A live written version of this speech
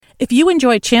If you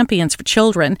enjoy Champions for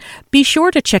Children, be sure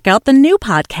to check out the new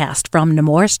podcast from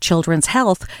Nemours Children's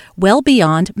Health, Well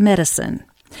Beyond Medicine.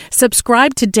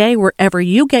 Subscribe today wherever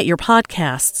you get your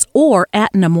podcasts or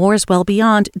at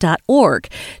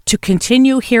nemourswellbeyond.org to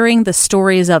continue hearing the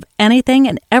stories of anything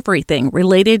and everything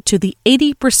related to the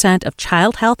 80% of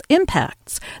child health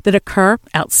impacts that occur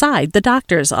outside the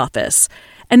doctor's office.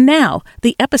 And now,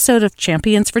 the episode of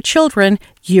Champions for Children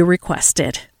you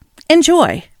requested.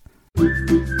 Enjoy!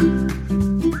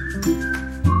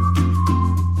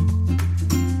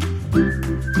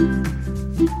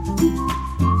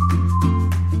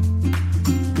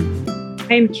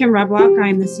 I'm Kim Reblock.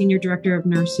 I'm the Senior Director of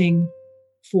Nursing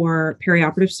for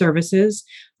Perioperative Services.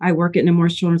 I work at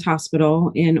Nemours Children's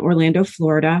Hospital in Orlando,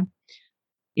 Florida,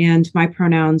 and my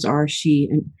pronouns are she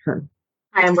and her.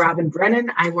 Hi, I'm Robin Brennan.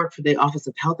 I work for the Office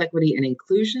of Health Equity and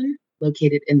Inclusion,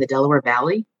 located in the Delaware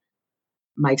Valley.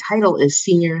 My title is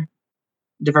Senior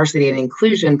Diversity and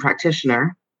Inclusion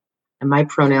Practitioner, and my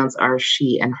pronouns are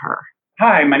she and her.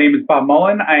 Hi, my name is Bob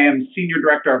Mullen. I am Senior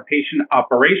Director of Patient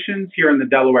Operations here in the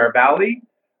Delaware Valley,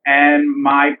 and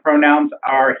my pronouns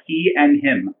are he and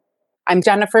him. I'm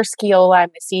Jennifer Skeel. I'm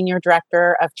the Senior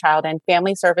Director of Child and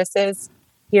Family Services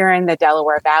here in the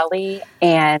Delaware Valley,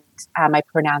 and my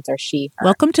pronouns are she, her.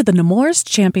 Welcome to the Nemours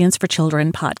Champions for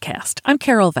Children podcast. I'm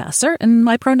Carol Vassar, and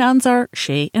my pronouns are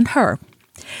she and her.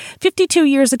 52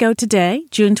 years ago today,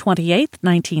 June 28,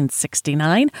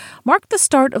 1969, marked the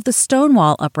start of the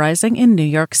Stonewall Uprising in New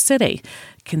York City,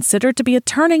 considered to be a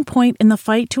turning point in the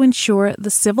fight to ensure the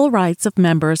civil rights of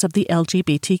members of the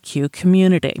LGBTQ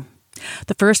community.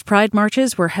 The first Pride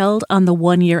marches were held on the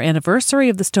one-year anniversary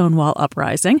of the Stonewall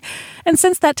Uprising, and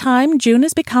since that time, June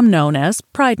has become known as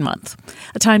Pride Month,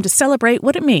 a time to celebrate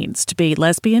what it means to be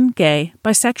lesbian, gay,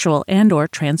 bisexual, and/or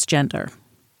transgender.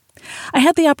 I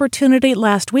had the opportunity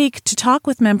last week to talk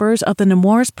with members of the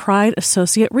Nemours PRIDE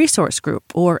Associate Resource Group,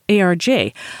 or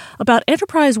ARG, about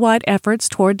enterprise-wide efforts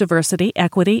toward diversity,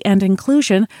 equity, and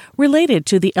inclusion related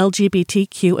to the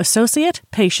LGBTQ associate,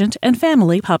 patient, and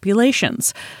family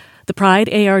populations. The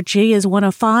PRIDE ARG is one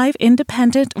of 5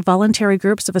 independent voluntary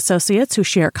groups of associates who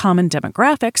share common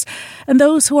demographics and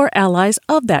those who are allies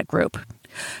of that group.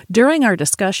 During our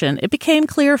discussion, it became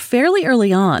clear fairly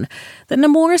early on that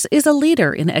Nemours is a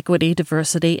leader in equity,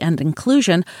 diversity, and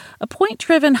inclusion, a point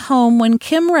driven home when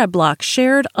Kim Reblock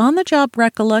shared on-the-job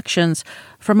recollections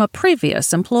from a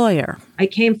previous employer. I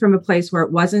came from a place where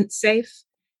it wasn't safe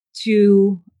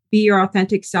to be your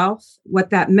authentic self.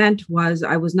 What that meant was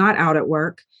I was not out at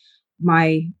work.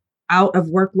 My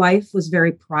out-of-work life was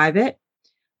very private.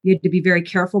 You had to be very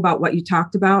careful about what you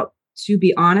talked about. To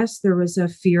be honest, there was a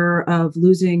fear of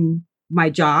losing my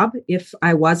job if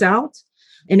I was out.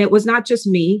 And it was not just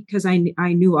me, because I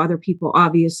knew other people,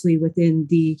 obviously, within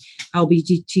the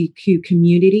LGBTQ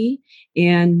community.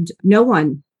 And no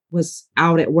one was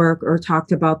out at work or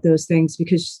talked about those things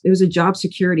because it was a job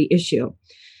security issue.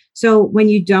 So when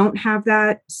you don't have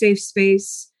that safe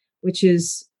space, which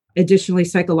is additionally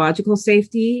psychological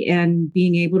safety and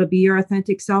being able to be your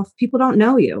authentic self, people don't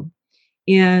know you.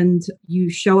 And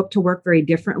you show up to work very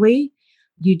differently.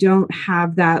 You don't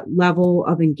have that level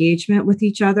of engagement with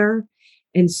each other.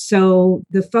 And so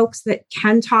the folks that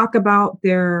can talk about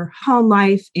their home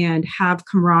life and have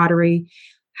camaraderie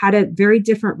had a very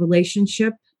different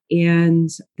relationship. And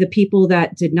the people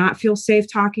that did not feel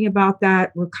safe talking about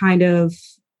that were kind of,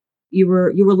 you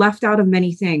were left out of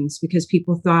many things because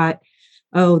people thought,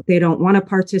 oh, they don't want to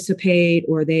participate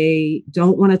or they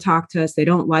don't want to talk to us. They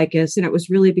don't like us. And it was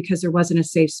really because there wasn't a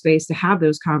safe space to have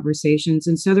those conversations.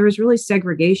 And so there was really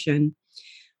segregation,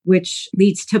 which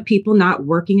leads to people not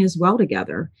working as well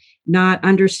together, not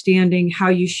understanding how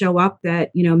you show up,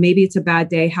 that, maybe it's a bad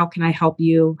day. How can I help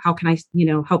you? How can I,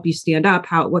 help you stand up?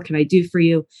 What can I do for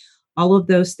you? All of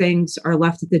those things are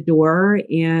left at the door,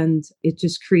 and it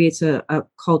just creates a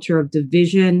culture of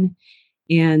division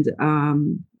and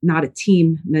not a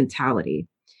team mentality.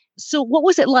 So what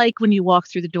was it like when you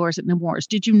walked through the doors at Nemours?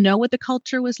 Did you know what the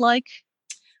culture was like?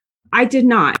 I did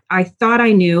not. I thought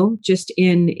I knew, just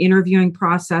in interviewing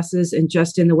processes and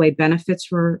just in the way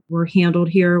benefits were handled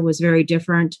here was very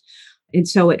different. And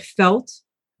so it felt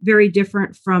very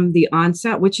different from the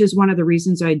onset, which is one of the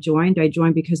reasons I joined. I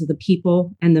joined because of the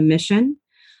people and the mission.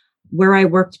 Where I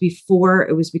worked before,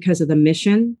 it was because of the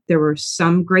mission. There were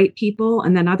some great people,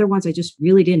 and then other ones I just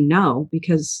really didn't know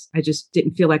because I just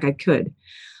didn't feel like I could.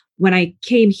 When I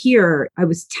came here, I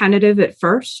was tentative at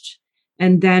first,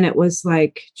 and then it was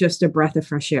like just a breath of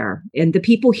fresh air. And the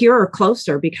people here are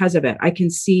closer because of it. I can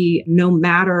see, no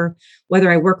matter whether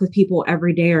I work with people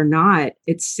every day or not,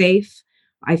 it's safe.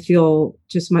 I feel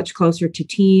just much closer to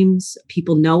teams.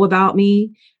 People know about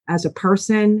me as a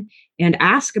person and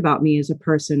ask about me as a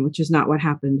person, which is not what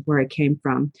happened where I came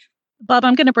from. Bob,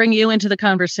 I'm going to bring you into the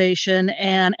conversation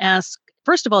and ask,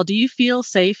 first of all, do you feel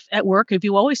safe at work? Have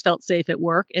you always felt safe at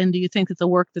work? And do you think that the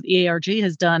work that the ARG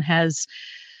has done has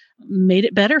made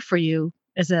it better for you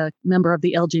as a member of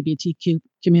the LGBTQ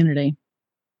community?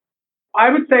 I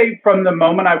would say from the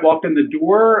moment I walked in the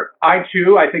door, I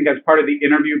think as part of the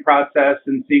interview process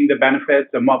and seeing the benefits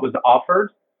and what was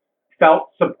offered, felt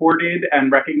supported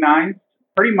and recognized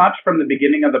pretty much from the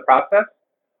beginning of the process.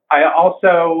 I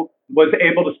also was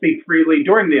able to speak freely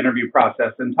during the interview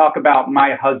process and talk about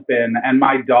my husband and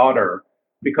my daughter,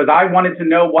 because I wanted to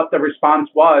know what the response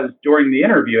was during the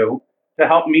interview to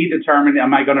help me determine,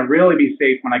 am I going to really be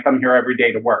safe when I come here every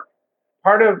day to work?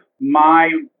 Part of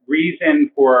my reason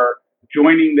for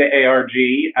joining the ARG,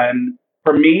 and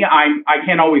for me, I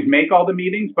can't always make all the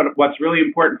meetings, but what's really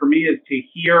important for me is to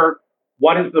hear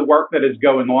what is the work that is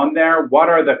going on there, what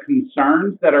are the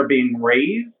concerns that are being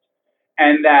raised,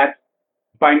 and that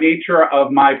by nature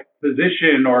of my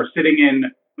position or sitting in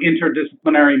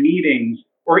interdisciplinary meetings,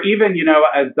 or even,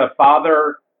 as the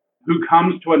father who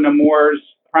comes to a Nemours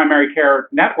primary care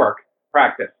network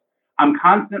practice, I'm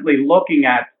constantly looking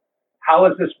at how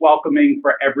is this welcoming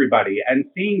for everybody and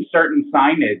seeing certain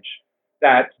signage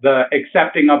that the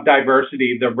accepting of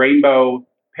diversity, the rainbow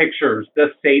pictures, the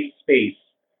safe space,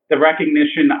 the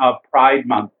recognition of Pride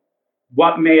Month,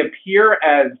 what may appear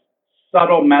as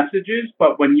subtle messages,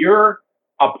 but when you're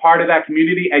a part of that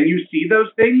community and you see those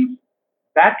things,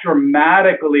 that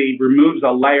dramatically removes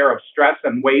a layer of stress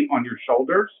and weight on your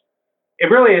shoulders.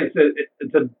 It really is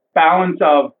it's a balance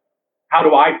of how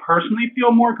do I personally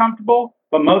feel more comfortable,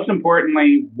 but most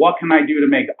importantly, what can I do to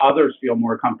make others feel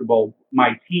more comfortable?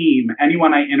 My team,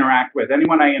 anyone I interact with,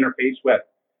 anyone I interface with,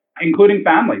 including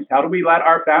families. How do we let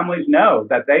our families know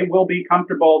that they will be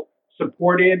comfortable,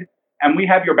 supported, and we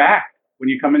have your back when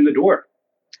you come in the door?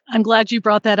 I'm glad you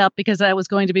brought that up because that was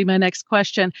going to be my next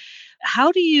question.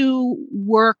 How do you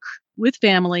work with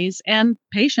families and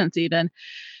patients even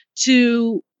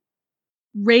to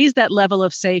raise that level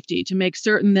of safety, to make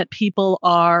certain that people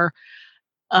are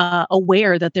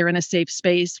aware that they're in a safe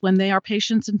space when they are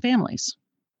patients and families?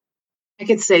 I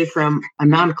could say from a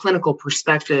non-clinical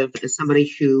perspective, as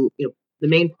somebody who, the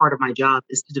main part of my job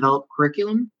is to develop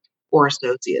curriculum for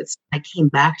associates. I came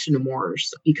back to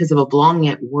Nemours because of a Belonging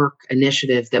at Work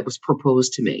initiative that was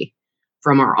proposed to me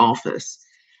from our office.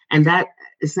 And that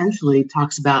essentially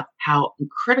talks about how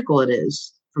critical it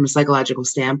is from a psychological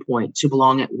standpoint to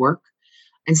belong at work.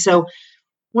 And so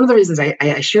one of the reasons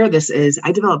I share this is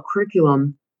I develop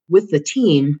curriculum with the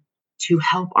team to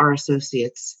help our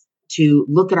associates to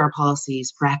look at our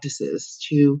policies, practices,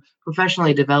 to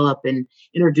professionally develop and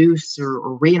introduce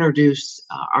or reintroduce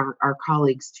our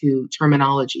colleagues to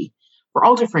terminology for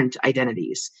all different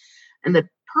identities. And the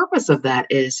purpose of that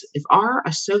is if our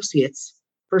associates,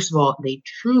 first of all, they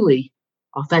truly,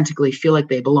 authentically feel like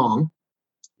they belong,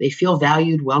 they feel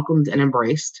valued, welcomed, and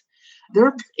embraced,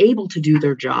 they're able to do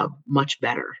their job much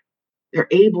better. They're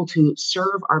able to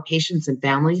serve our patients and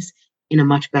families in a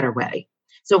much better way.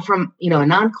 So from, a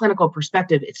non-clinical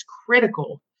perspective, it's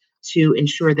critical to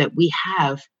ensure that we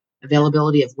have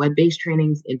availability of web-based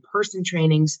trainings, in-person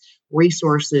trainings,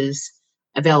 resources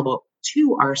available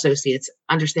to our associates,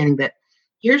 understanding that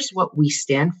here's what we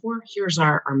stand for, here's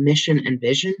our mission and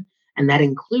vision, and that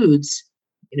includes,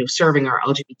 serving our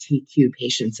LGBTQ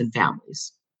patients and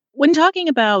families. When talking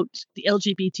about the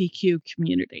LGBTQ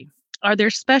community, are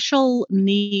there special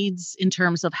needs in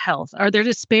terms of health? Are there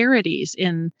disparities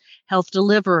in health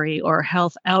delivery or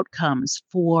health outcomes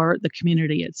for the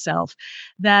community itself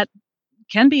that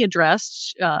can be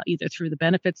addressed either through the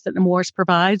benefits that Nemours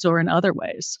provides or in other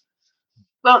ways?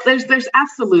 Well, there's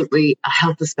absolutely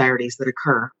health disparities that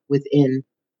occur within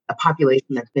a population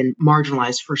that's been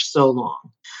marginalized for so long.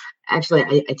 Actually,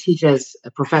 I teach as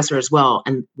a professor as well,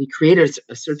 and we created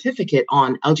a certificate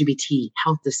on LGBT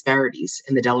health disparities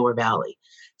in the Delaware Valley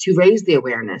to raise the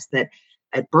awareness that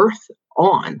at birth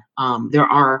on, there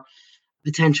are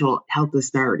potential health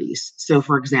disparities. So,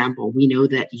 for example, we know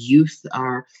that youth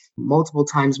are multiple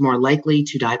times more likely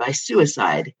to die by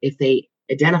suicide if they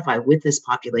identify with this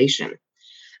population.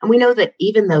 And we know that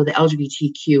even though the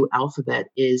LGBTQ alphabet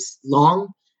is long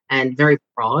and very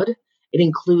broad, it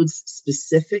includes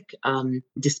specific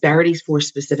disparities for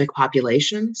specific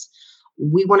populations.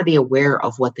 We want to be aware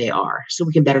of what they are so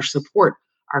we can better support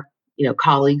our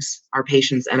colleagues, our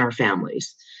patients, and our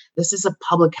families. This is a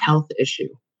public health issue.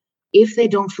 If they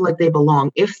don't feel like they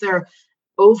belong, if they're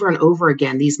over and over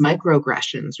again, these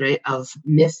microaggressions, right, of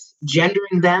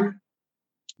misgendering them,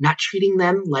 not treating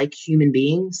them like human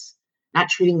beings, not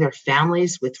treating their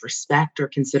families with respect or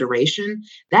consideration,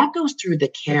 that goes through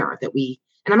the care that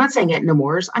and I'm not saying at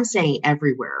Nemours, I'm saying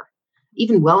everywhere.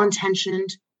 Even well-intentioned,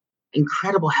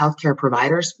 incredible healthcare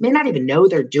providers may not even know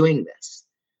they're doing this,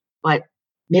 but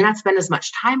may not spend as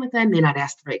much time with them, may not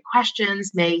ask the right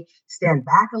questions, may stand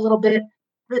back a little bit.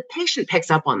 The patient picks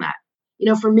up on that.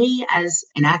 For me as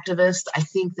an activist, I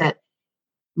think that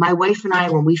my wife and I,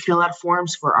 when we fill out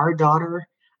forms for our daughter,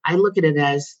 I look at it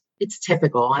as it's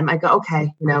typical. I go,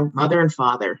 okay, mother and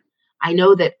father. I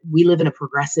know that we live in a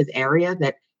progressive area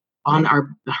that on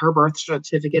her birth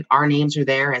certificate, our names are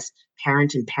there as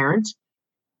parent and parent.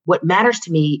 What matters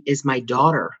to me is my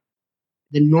daughter,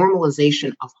 the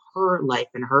normalization of her life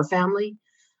and her family.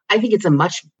 I think it's a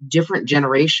much different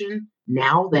generation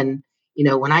now than,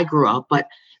 when I grew up, but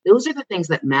those are the things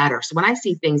that matter. So when I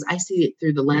see things, I see it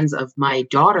through the lens of my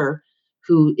daughter,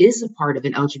 who is a part of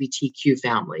an LGBTQ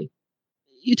family.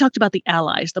 You talked about the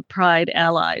allies, the Pride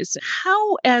allies.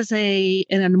 How, as an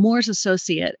Nemours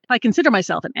associate, if I consider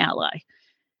myself an ally,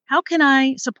 how can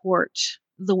I support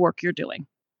the work you're doing?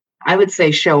 I would say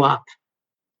show up,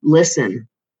 listen.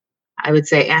 I would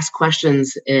say ask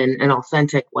questions in an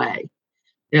authentic way.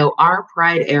 Our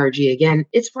Pride ARG, again,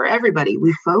 it's for everybody.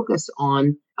 We focus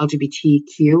on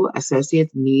LGBTQ associate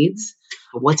needs,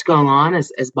 what's going on,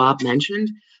 as Bob mentioned.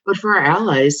 But for our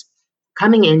allies,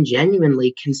 coming in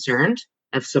genuinely concerned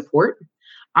of support,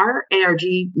 our ARG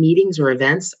meetings or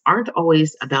events aren't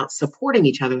always about supporting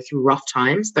each other through rough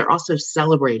times. They're also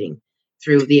celebrating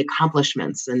through the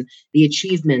accomplishments and the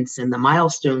achievements and the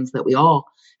milestones that we all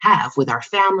have with our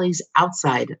families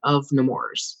outside of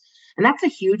Nemours. And that's a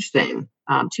huge thing,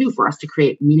 too, for us to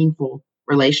create meaningful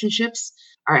relationships.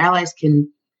 Our allies can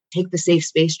take the safe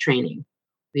space training.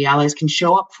 The allies can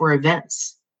show up for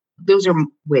events. Those are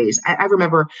ways. I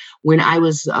remember when I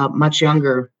was much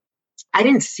younger, I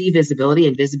didn't see visibility,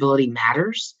 and visibility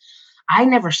matters. I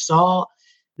never saw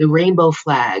the rainbow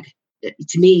flag,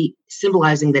 to me,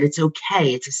 symbolizing that it's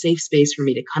okay. It's a safe space for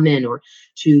me to come in or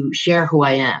to share who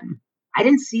I am. I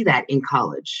didn't see that in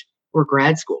college or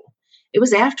grad school. It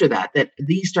was after that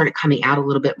these started coming out a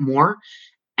little bit more.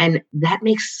 And that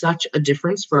makes such a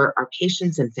difference for our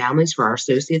patients and families, for our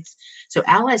associates. So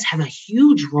allies have a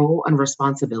huge role and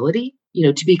responsibility,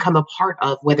 to become a part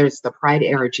of, whether it's the Pride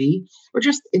ARG or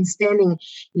just in standing,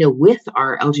 with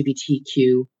our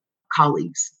LGBTQ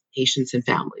colleagues, patients, and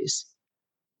families.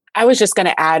 I was just going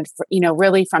to add,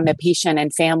 really from the patient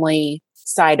and family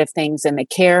side of things and the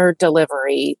care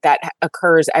delivery that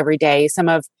occurs every day, some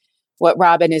of what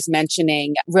Robin is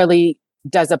mentioning really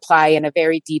does apply in a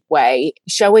very deep way.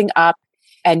 Showing up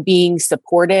and being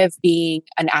supportive, being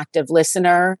an active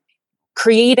listener,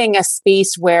 creating a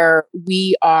space where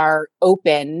we are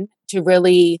open to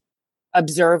really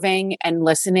observing and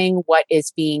listening what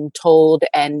is being told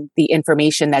and the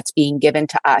information that's being given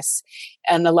to us.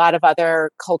 And a lot of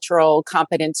other cultural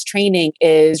competence training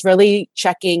is really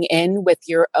checking in with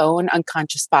your own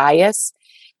unconscious bias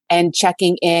and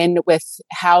checking in with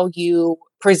how you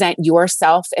present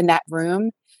yourself in that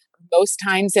room. Most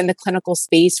times in the clinical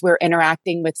space, we're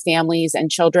interacting with families and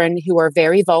children who are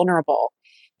very vulnerable.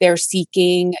 They're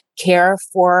seeking care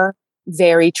for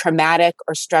very traumatic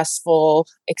or stressful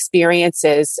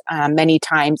experiences many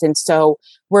times. And so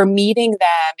we're meeting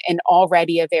them in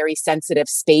already a very sensitive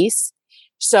space.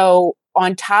 So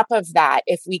on top of that,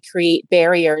 if we create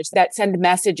barriers that send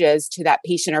messages to that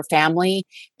patient or family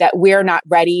that we're not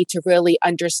ready to really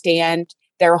understand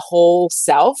their whole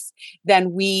self,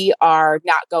 then we are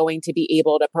not going to be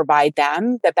able to provide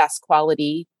them the best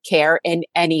quality care in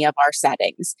any of our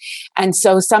settings. And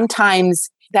so sometimes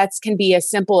that can be as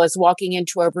simple as walking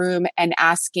into a room and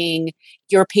asking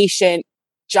your patient,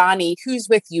 Johnny, who's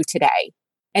with you today?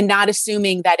 And not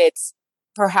assuming that it's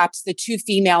perhaps the two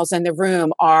females in the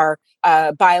room are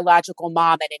a biological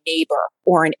mom and a neighbor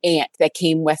or an aunt that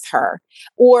came with her.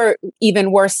 Or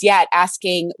even worse yet,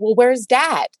 asking, well, where's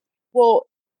dad? Well,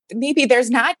 maybe there's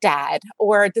not dad.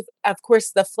 Or of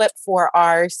course, the flip for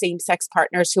our same-sex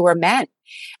partners who are men.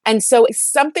 And so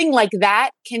something like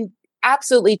that can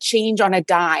absolutely change on a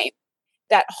dime.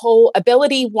 That whole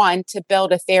ability, one, to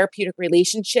build a therapeutic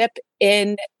relationship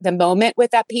in the moment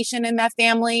with that patient and that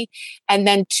family. And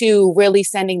then two, really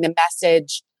sending the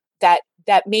message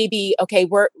that maybe, okay,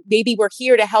 we're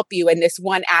here to help you in this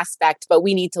one aspect, but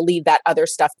we need to leave that other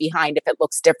stuff behind if it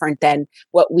looks different than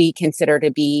what we consider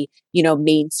to be,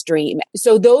 mainstream.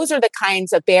 So those are the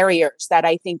kinds of barriers that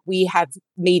I think we have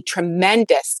made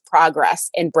tremendous progress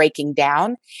in breaking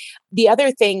down. The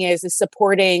other thing is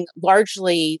supporting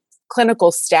largely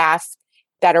clinical staff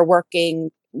that are working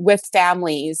with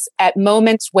families at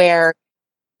moments where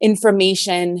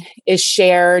information is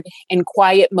shared in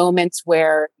quiet moments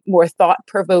where more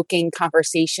thought-provoking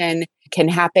conversation can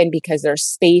happen because there's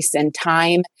space and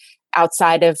time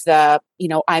outside of the,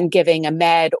 I'm giving a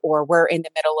med or we're in the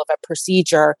middle of a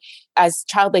procedure. As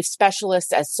child life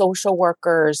specialists, as social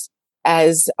workers,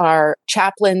 as our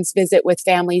chaplains visit with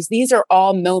families, these are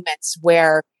all moments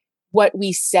where what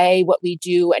we say, what we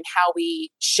do, and how we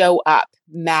show up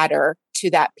matter to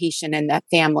that patient and that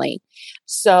family.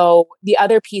 So the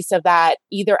other piece of that,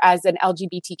 either as an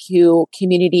LGBTQ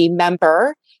community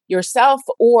member yourself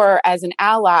or as an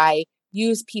ally,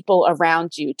 use people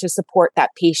around you to support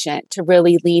that patient, to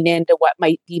really lean into what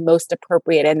might be most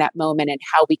appropriate in that moment and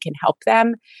how we can help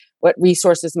them, what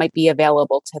resources might be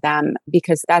available to them,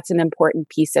 because that's an important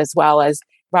piece as well. As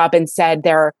Robin said,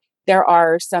 there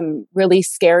are some really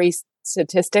scary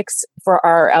statistics for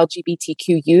our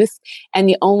LGBTQ youth. And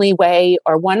the only way,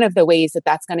 or one of the ways that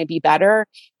that's going to be better,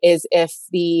 is if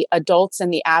the adults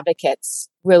and the advocates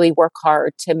really work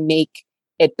hard to make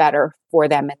it better for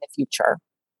them in the future.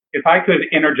 If I could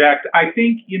interject, I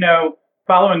think,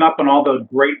 following up on all those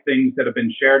great things that have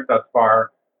been shared thus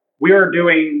far, we are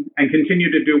doing and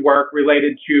continue to do work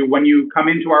related to when you come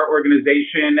into our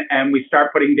organization and we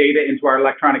start putting data into our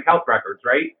electronic health records,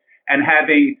 right? And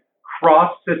having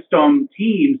cross-system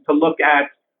teams to look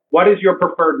at what is your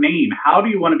preferred name? How do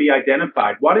you want to be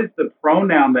identified? What is the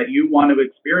pronoun that you want to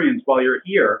experience while you're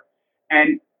here?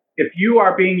 And if you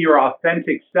are being your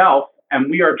authentic self, and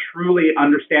we are truly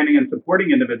understanding and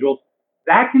supporting individuals,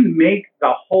 that can make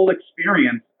the whole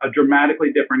experience a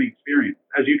dramatically different experience,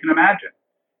 as you can imagine.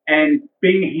 And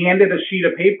being handed a sheet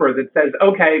of paper that says,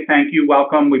 okay, thank you,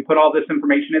 welcome, we put all this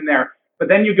information in there, but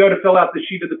then you go to fill out the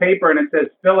sheet of the paper and it says,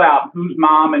 fill out who's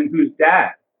mom and who's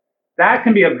dad. That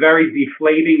can be a very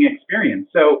deflating experience.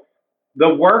 So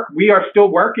we are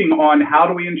still working on how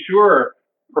do we ensure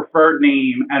preferred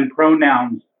name and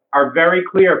pronouns are very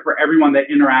clear for everyone that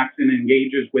interacts and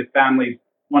engages with families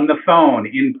on the phone,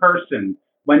 in person,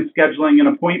 when scheduling an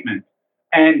appointment.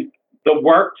 And the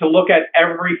work to look at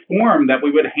every form that we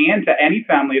would hand to any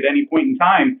family at any point in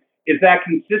time, is that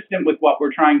consistent with what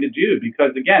we're trying to do?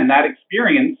 Because again, that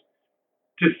experience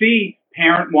to see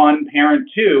parent one, parent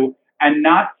two, and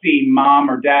not see mom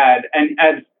or dad, and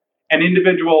as an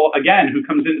individual, again, who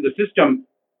comes into the system,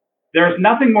 there's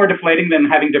nothing more deflating than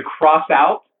having to cross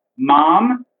out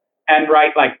mom and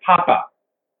write like Papa,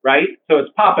 right? So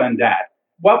it's Papa and Dad.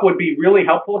 What would be really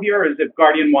helpful here is if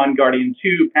guardian one, guardian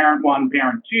two, parent one,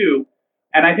 parent two.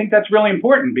 And I think that's really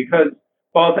important because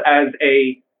both as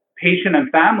a patient and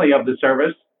family of the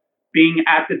service, being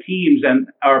at the teams and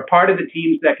are part of the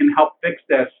teams that can help fix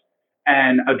this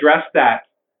and address that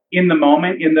in the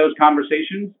moment, in those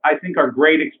conversations, I think are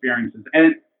great experiences.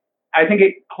 And I think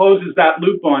it closes that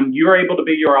loop on you're able to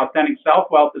be your authentic self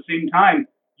while at the same time,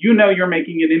 you're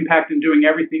making an impact and doing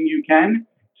everything you can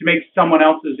to make someone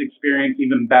else's experience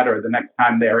even better the next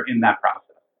time they're in that process.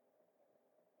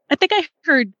 I think I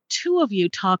heard two of you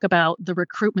talk about the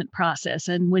recruitment process.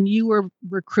 And when you were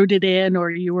recruited in or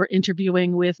you were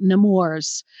interviewing with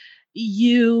Nemours,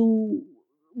 you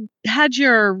had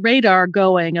your radar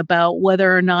going about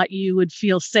whether or not you would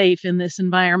feel safe in this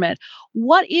environment.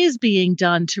 What is being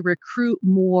done to recruit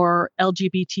more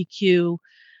LGBTQ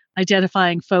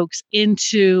identifying folks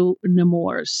into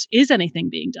Nemours? Is anything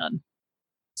being done?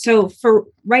 So for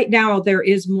right now, there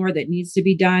is more that needs to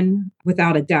be done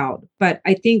without a doubt. But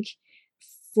I think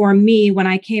for me, when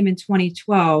I came in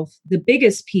 2012, the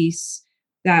biggest piece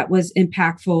that was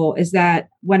impactful is that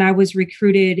when I was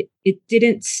recruited, it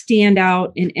didn't stand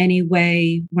out in any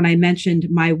way when I mentioned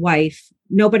my wife.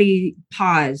 Nobody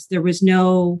paused. There was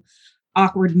no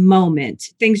awkward moment.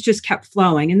 Things just kept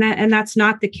flowing. And that's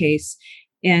not the case.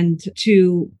 And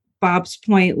to Bob's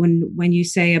point, when you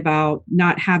say about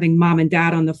not having mom and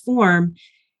dad on the form,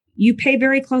 you pay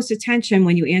very close attention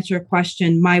when you answer a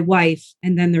question, my wife,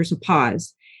 and then there's a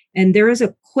pause. And there is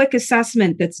a quick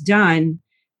assessment that's done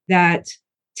that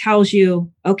tells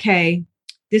you, okay,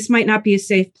 this might not be a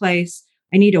safe place.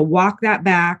 I need to walk that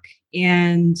back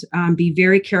and be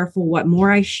very careful what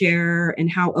more I share and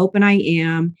how open I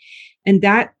am. And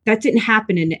that didn't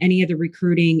happen in any of the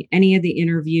recruiting, any of the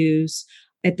interviews.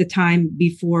 At the time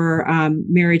before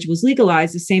marriage was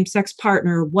legalized, the same-sex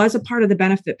partner was a part of the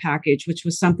benefit package, which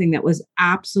was something that was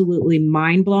absolutely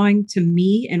mind-blowing to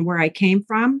me and where I came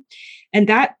from. And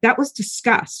that was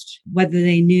discussed, whether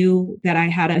they knew that I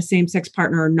had a same-sex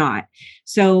partner or not.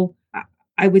 So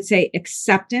I would say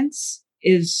acceptance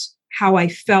is how I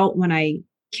felt when I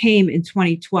came in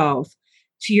 2012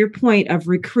 to your point of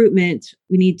recruitment,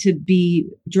 we need to be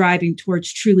driving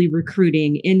towards truly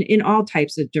recruiting in all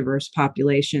types of diverse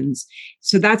populations.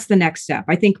 So that's the next step.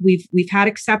 I think we've had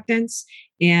acceptance,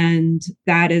 and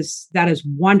that is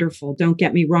wonderful. Don't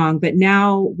get me wrong, but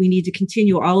now we need to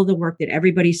continue all of the work that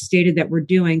everybody stated that we're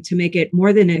doing to make it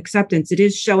more than acceptance. It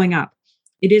is showing up.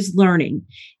 It is learning.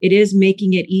 It is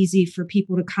making it easy for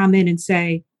people to come in and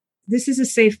say, this is a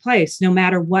safe place. No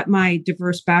matter what my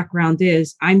diverse background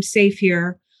is, I'm safe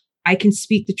here. I can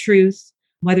speak the truth,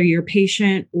 whether you're a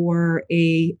patient or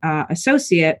a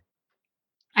associate.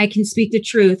 I can speak the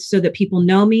truth so that people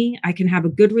know me. I can have a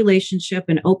good relationship,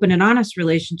 an open and honest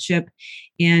relationship,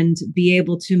 and be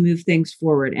able to move things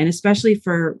forward. And especially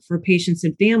for patients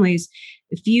and families,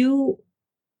 if you,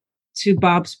 to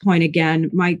Bob's point again,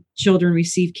 my children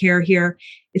receive care here.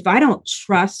 If I don't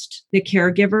trust the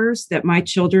caregivers that my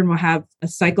children will have a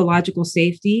psychological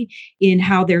safety in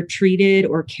how they're treated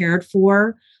or cared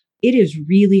for, it is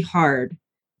really hard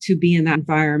to be in that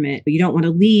environment. You don't want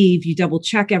to leave, you double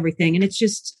check everything. And it's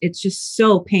just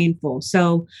so painful.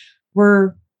 So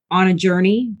we're on a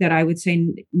journey that I would say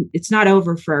it's not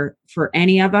over for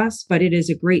any of us, but it is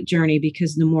a great journey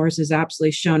because Nemours has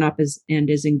absolutely shown up and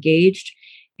is engaged.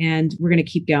 And we're going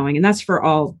to keep going. And that's for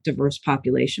all diverse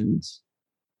populations.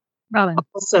 Robin. I'll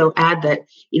also add that,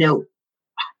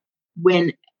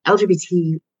 when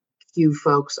LGBTQ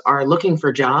folks are looking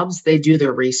for jobs, they do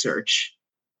their research,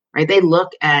 right? They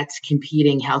look at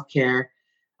competing healthcare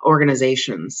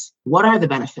organizations. What are the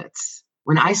benefits?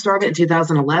 When I started in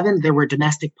 2011, there were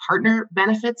domestic partner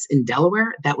benefits in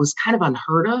Delaware. That was kind of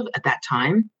unheard of at that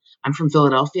time. I'm from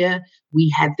Philadelphia.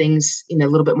 We had things in a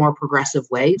little bit more progressive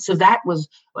way. So that was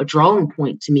a drawing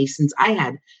point to me since I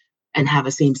had and have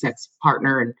a same-sex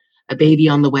partner and a baby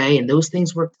on the way. And those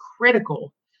things were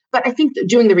critical. But I think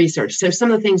doing the research. So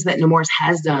some of the things that Nemours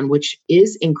has done, which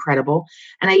is incredible.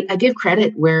 And I give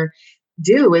credit where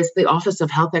due is the Office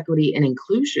of Health Equity and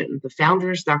Inclusion. The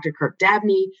founders, Dr. Kirk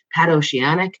Dabney, Pat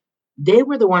Oceanic, they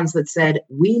were the ones that said,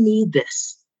 we need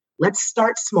this. Let's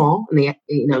start small in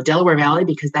the Delaware Valley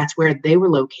because that's where they were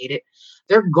located.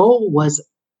 Their goal was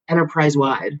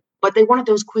enterprise-wide, but they wanted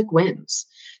those quick wins.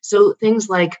 So things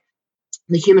like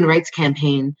the Human Rights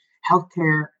Campaign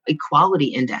Healthcare Equality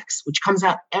Index, which comes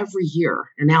out every year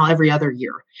and now every other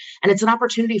year. And it's an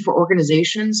opportunity for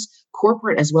organizations,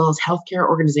 corporate as well as healthcare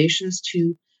organizations,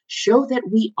 to show that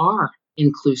we are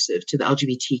inclusive to the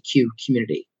LGBTQ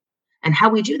community. And how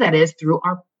we do that is through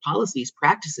our policies,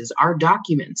 practices, our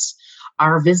documents,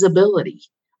 our visibility,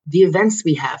 the events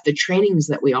we have, the trainings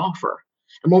that we offer.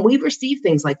 And when we receive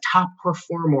things like top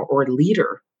performer or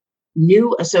leader,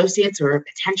 new associates or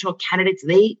potential candidates,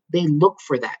 they look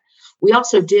for that. We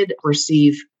also did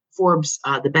receive Forbes,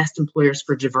 the Best Employers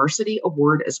for Diversity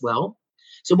award as well.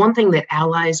 So one thing that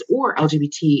allies or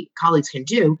LGBT colleagues can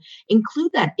do,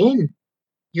 include that in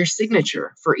your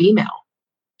signature for email.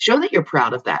 Show that you're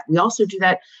proud of that. We also do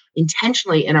that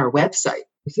intentionally in our website.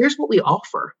 Here's what we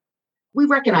offer. We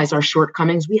recognize our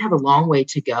shortcomings. We have a long way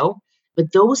to go,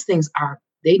 but those things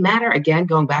they matter. Again,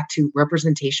 going back to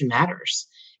representation matters.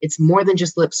 It's more than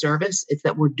just lip service. It's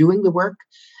that we're doing the work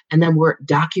and then we're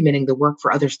documenting the work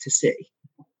for others to see.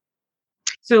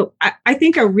 So I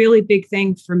think a really big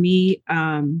thing for me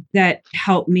that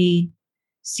helped me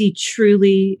see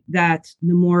truly that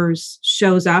Nemours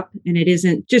shows up and it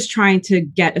isn't just trying to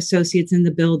get associates in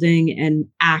the building and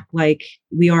act like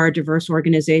we are a diverse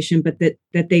organization, but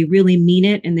that they really mean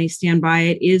it and they stand by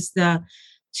it, is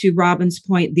to Robin's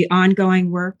point, the ongoing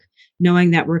work,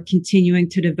 knowing that we're continuing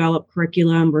to develop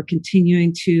curriculum, we're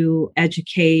continuing to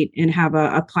educate and have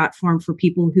a platform for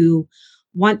people who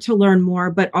want to learn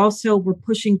more, but also we're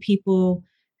pushing people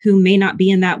who may not be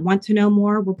in that want to know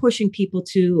more. We're pushing people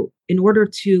to, in order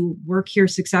to work here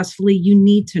successfully, you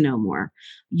need to know more.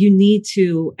 You need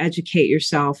to educate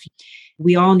yourself.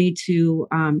 We all need to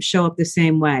show up the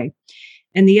same way.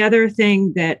 And the other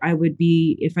thing that I would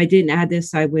be, if I didn't add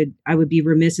this, I would be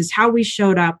remiss, is how we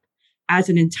showed up as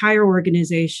an entire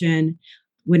organization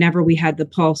whenever we had the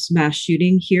Pulse mass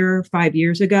shooting here 5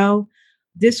 years ago.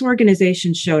 This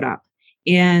organization showed up,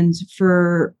 and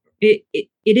it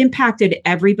impacted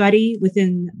everybody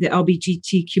within the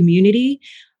LGBT community,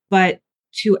 but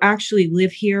to actually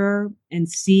live here and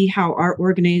see how our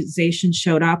organization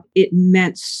showed up, it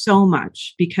meant so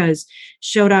much, because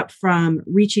showed up from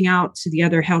reaching out to the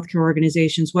other healthcare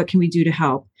organizations. What can we do to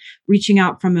help? Reaching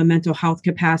out from a mental health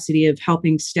capacity of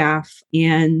helping staff,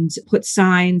 and put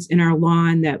signs in our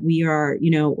lawn that we are,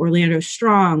 Orlando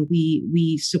strong,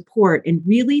 we support, and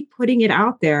really putting it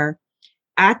out there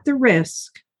at the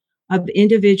risk of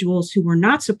individuals who were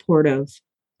not supportive,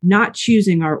 not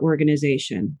choosing our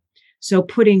organization. So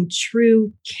putting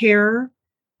true care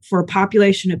for a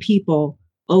population of people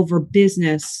over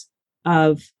business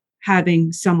of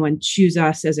having someone choose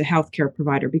us as a healthcare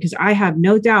provider, because I have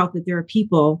no doubt that there are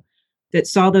people that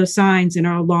saw those signs in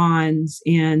our lawns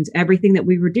and everything that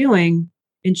we were doing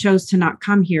and chose to not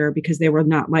come here because they were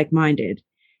not like-minded.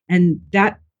 And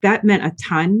that meant a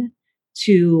ton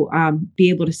to be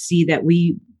able to see that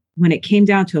when it came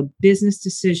down to a business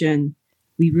decision,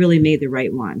 we really made the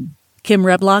right one. Kim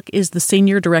Reblock is the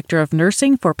Senior Director of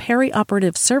Nursing for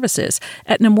Perioperative Services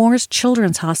at Nemours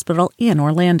Children's Hospital in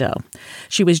Orlando.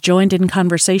 She was joined in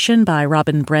conversation by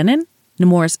Robin Brennan,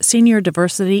 Nemours Senior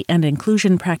Diversity and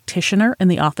Inclusion Practitioner in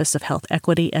the Office of Health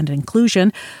Equity and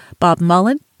Inclusion, Bob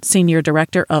Mullen, Senior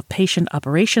Director of Patient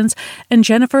Operations, and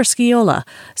Jennifer Sciola,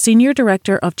 Senior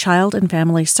Director of Child and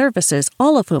Family Services,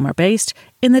 all of whom are based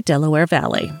in the Delaware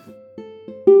Valley.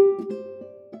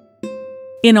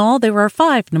 In all, there are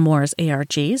 5 Nemours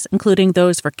ARGs, including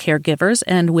those for caregivers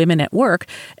and women at work,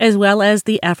 as well as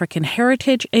the African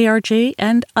Heritage ARG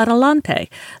and Adelante,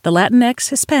 the Latinx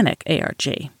Hispanic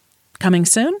ARG. Coming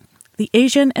soon, the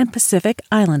Asian and Pacific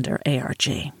Islander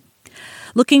ARG.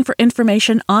 Looking for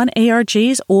information on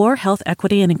ARGs or health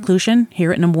equity and inclusion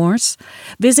here at Nemours?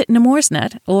 Visit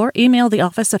Nemoursnet or email the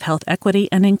Office of Health Equity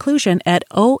and Inclusion at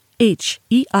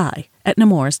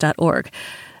ohei@nemours.org.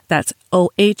 That's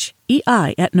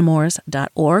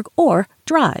ohei@nemours.org or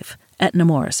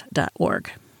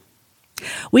drive@nemours.org.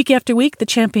 Week after week, the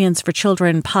Champions for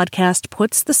Children podcast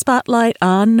puts the spotlight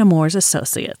on Nemours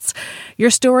Associates. Your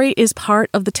story is part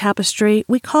of the tapestry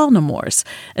we call Nemours,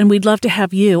 and we'd love to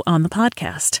have you on the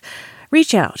podcast.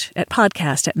 Reach out at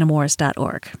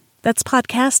podcast@nemours.org. That's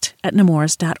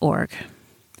podcast@nemours.org.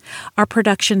 Our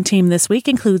production team this week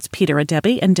includes Peter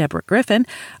Adebi and Deborah Griffin.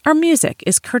 Our music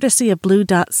is courtesy of Blue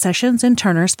Dot Sessions in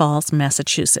Turners Falls,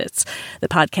 Massachusetts. The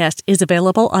podcast is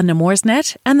available on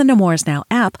Nemoursnet and the Nemours Now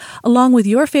app, along with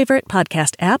your favorite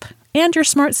podcast app and your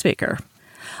smart speaker.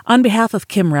 On behalf of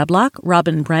Kim Reblock,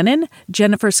 Robin Brennan,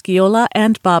 Jennifer Sciola,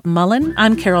 and Bob Mullen,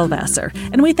 I'm Carol Vassar,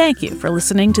 and we thank you for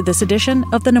listening to this edition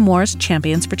of the Nemours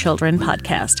Champions for Children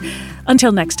podcast.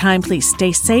 Until next time, please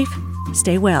stay safe,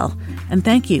 stay well, and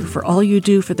thank you for all you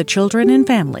do for the children and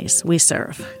families we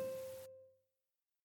serve.